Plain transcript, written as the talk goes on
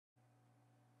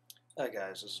Hi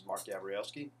guys, this is Mark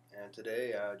Gabrielski, and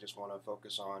today I just want to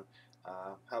focus on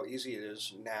how easy it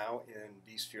is now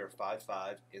in vSphere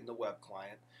 5.5 in the web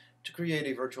client to create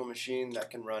a virtual machine that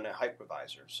can run a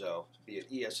hypervisor. So be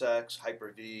it ESX,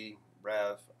 Hyper-V,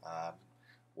 Rev,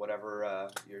 whatever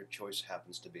your choice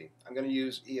happens to be. I'm going to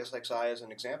use ESXi as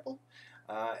an example,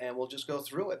 and we'll just go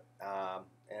through it.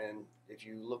 And if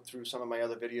you look through some of my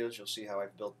other videos, you'll see how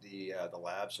I've built the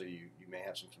lab, so you may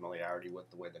have some familiarity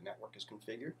with the way the network is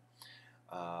configured.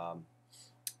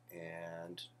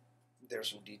 And there's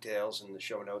some details in the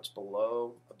show notes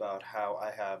below about how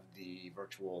I have the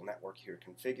virtual network here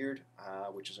configured,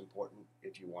 which is important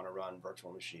if you want to run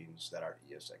virtual machines that are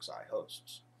ESXi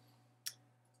hosts.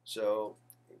 So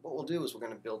what we'll do is we're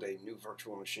going to build a new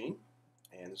virtual machine,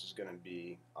 and this is going to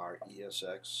be our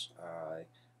ESXi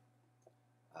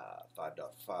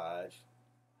 5.5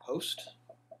 host,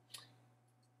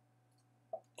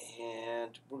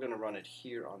 and we're going to run it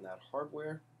here on that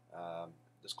hardware.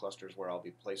 This cluster is where I'll be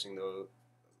placing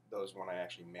those when I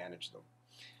actually manage them.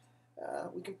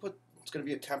 We can put, it's going to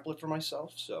be a template for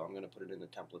myself, so I'm going to put it in the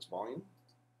templates volume.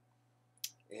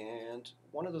 And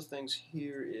one of the things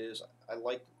here is I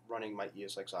like running my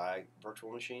ESXi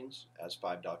virtual machines as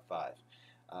 5.5.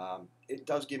 It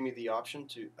does give me the option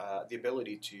to, the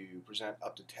ability to present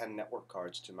up to 10 network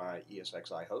cards to my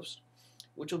ESXi host,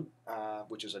 which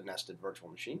is a nested virtual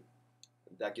machine.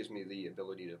 That gives me the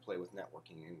ability to play with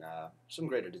networking in some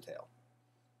greater detail.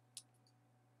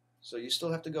 So you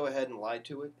still have to go ahead and lie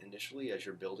to it initially as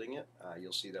you're building it.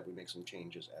 You'll see that we make some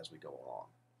changes as we go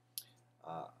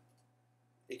along.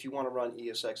 If you want to run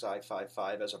ESXi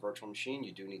 5.5 as a virtual machine,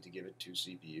 you do need to give it 2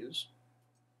 CPUs.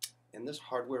 And this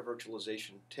hardware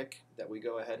virtualization tick that we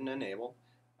go ahead and enable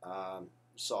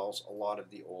solves a lot of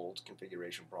the old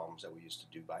configuration problems that we used to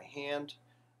do by hand,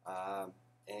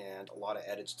 and a lot of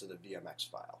edits to the VMX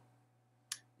file.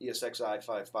 ESXi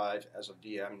 5.5 as a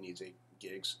VM needs 8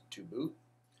 gigs to boot,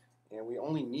 and we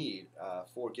only need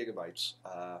 4 gigabytes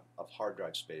of hard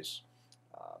drive space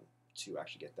to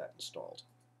actually get that installed.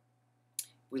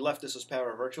 If we left this as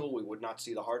Power Virtual, we would not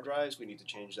see the hard drives. We need to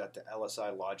change that to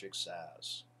LSI Logic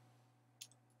SAS.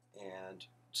 And it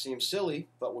seems silly,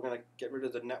 but we're going to get rid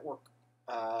of the network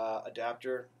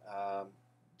adapter.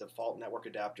 Default network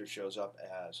adapter shows up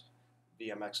as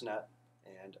VMXNet,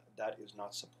 and that is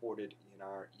not supported in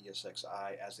our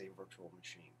ESXi as a virtual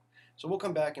machine. So we'll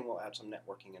come back and we'll add some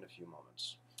networking in a few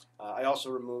moments. I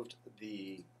also removed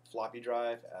the floppy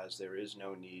drive, as there is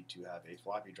no need to have a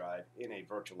floppy drive in a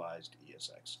virtualized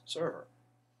ESX server.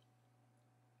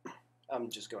 I'm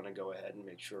just going to go ahead and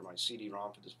make sure my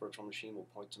CD-ROM for this virtual machine will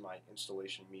point to my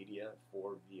installation media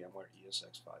for VMware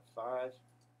ESX 5.5.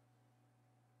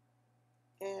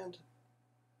 And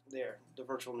there, the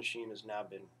virtual machine has now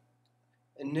been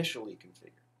initially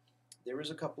configured. There is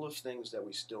a couple of things that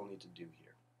we still need to do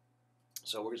here.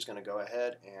 So we're just going to go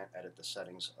ahead and edit the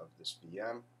settings of this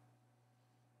VM.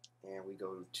 And we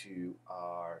go to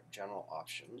our general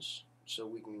options. So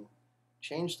we can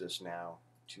change this now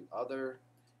to other,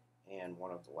 and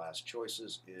one of the last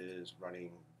choices is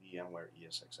running VMware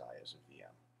ESXi as a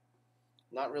VM.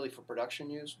 Not really for production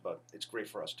use, but it's great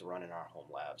for us to run in our home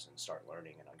labs and start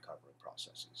learning and uncovering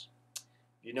processes.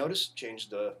 You notice, change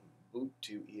the boot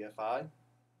to EFI.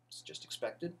 It's just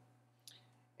expected.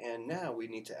 And now we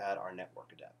need to add our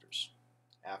network adapters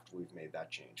after we've made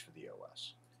that change for the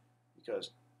OS,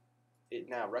 because it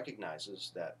now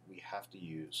recognizes that we have to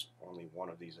use only one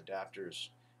of these adapters.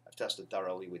 I've tested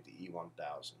thoroughly with the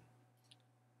E1000,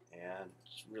 and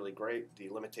it's really great. The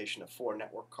limitation of 4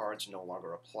 network cards no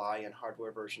longer apply in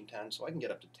hardware version 10, so I can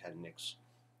get up to 10 NICs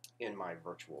in my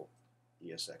virtual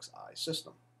ESXi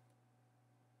system.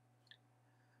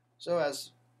 So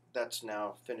as that's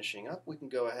now finishing up, we can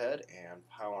go ahead and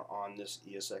power on this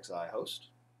ESXi host.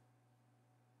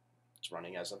 It's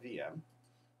running as a VM,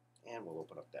 and we'll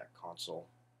open up that console,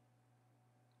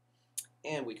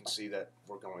 and we can see that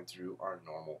we're going through our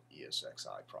normal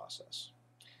ESXi process.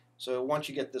 So once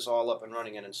you get this all up and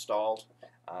running and installed,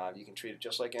 you can treat it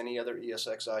just like any other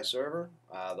ESXi server.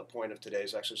 The point of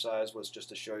today's exercise was just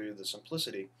to show you the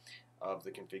simplicity of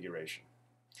the configuration.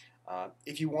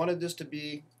 If you wanted this to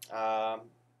be,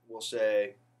 we'll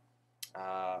say,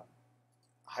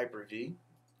 Hyper-V,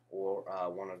 or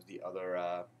one of the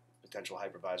other potential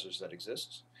hypervisors that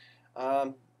exists,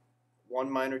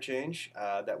 one minor change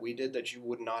that we did that you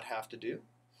would not have to do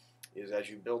is,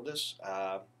 as you build this,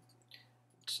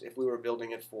 if we were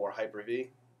building it for Hyper-V,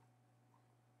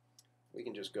 we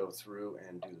can just go through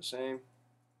and do the same.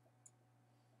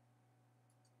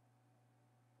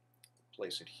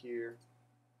 Place it here.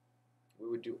 We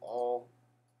would do all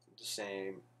the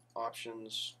same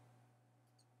options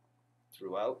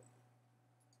throughout.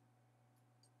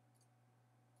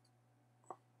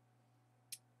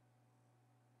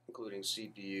 Including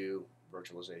CPU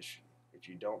virtualization. If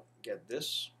you don't get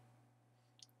this,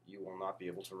 you will not be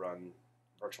able to run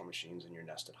virtual machines in your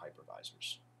nested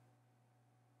hypervisors.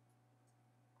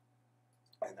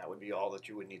 And that would be all that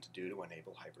you would need to do to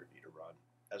enable Hyper-V to run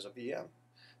as a VM.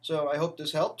 So I hope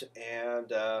this helped,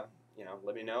 and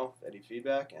let me know any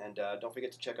feedback, and don't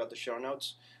forget to check out the show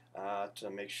notes to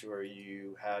make sure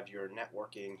you have your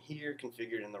networking here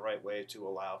configured in the right way to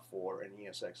allow for an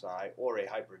ESXi or a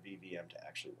Hyper-V VM to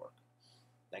actually work.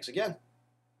 Thanks again.